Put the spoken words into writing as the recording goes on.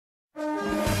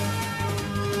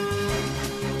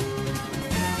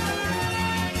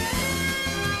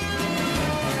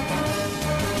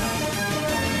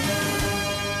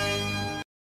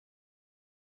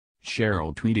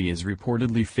Cheryl Tweedy is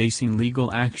reportedly facing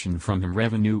legal action from the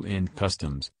Revenue and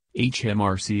Customs,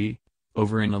 HMRC,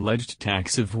 over an alleged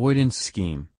tax avoidance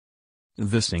scheme.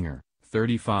 The singer,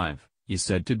 35, is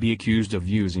said to be accused of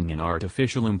using an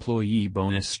artificial employee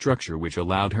bonus structure which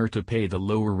allowed her to pay the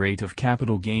lower rate of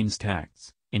capital gains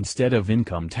tax, instead of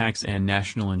income tax and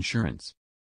national insurance.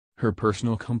 Her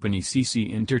personal company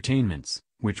CC Entertainments,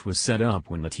 which was set up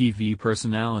when the TV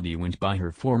personality went by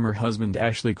her former husband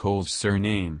Ashley Cole's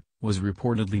surname, was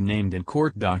reportedly named in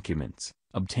court documents,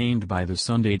 obtained by the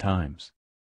Sunday Times.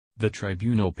 The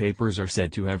tribunal papers are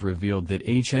said to have revealed that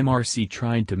HMRC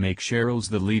tried to make Cheryl's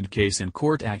the lead case in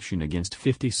court action against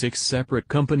 56 separate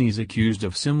companies accused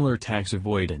of similar tax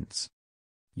avoidance.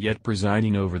 Yet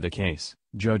presiding over the case,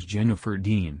 Judge Jennifer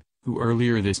Dean, who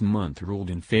earlier this month ruled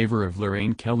in favor of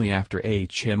Lorraine Kelly after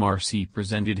HMRC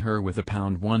presented her with a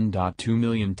 £1.2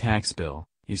 million tax bill,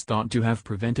 is thought to have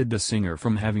prevented the singer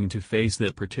from having to face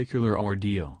that particular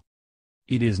ordeal.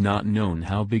 It is not known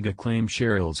how big a claim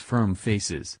Cheryl's firm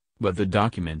faces, but the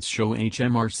documents show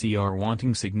HMRC are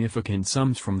wanting significant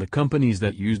sums from the companies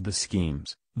that used the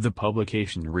schemes, the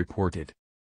publication reported.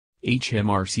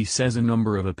 HMRC says a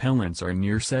number of appellants are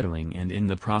near settling and in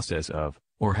the process of,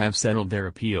 or have settled their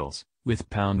appeals, with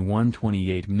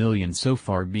 £128 million so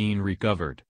far being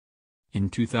recovered. In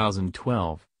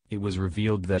 2012, it was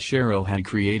revealed that Cheryl had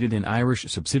created an Irish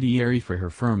subsidiary for her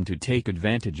firm to take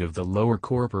advantage of the lower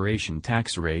corporation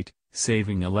tax rate,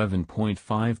 saving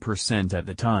 11.5% at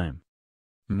the time.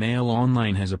 Mail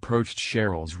Online has approached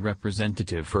Cheryl's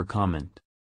representative for comment.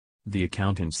 The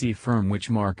accountancy firm which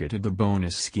marketed the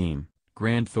bonus scheme,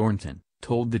 Grant Thornton,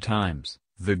 told The Times,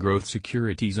 "The growth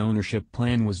securities ownership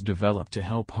plan was developed to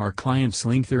help our clients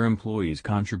link their employees'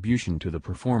 contribution to the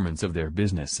performance of their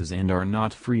businesses and are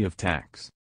not free of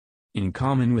tax. In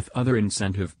common with other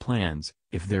incentive plans,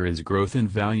 if there is growth in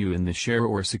value in the share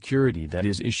or security that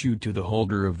is issued to the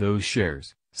holder of those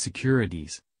shares,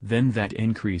 securities, then that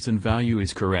increase in value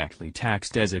is correctly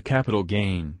taxed as a capital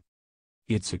gain.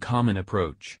 It's a common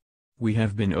approach. We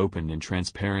have been open and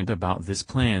transparent about this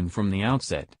plan from the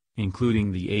outset,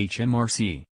 including the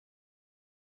HMRC.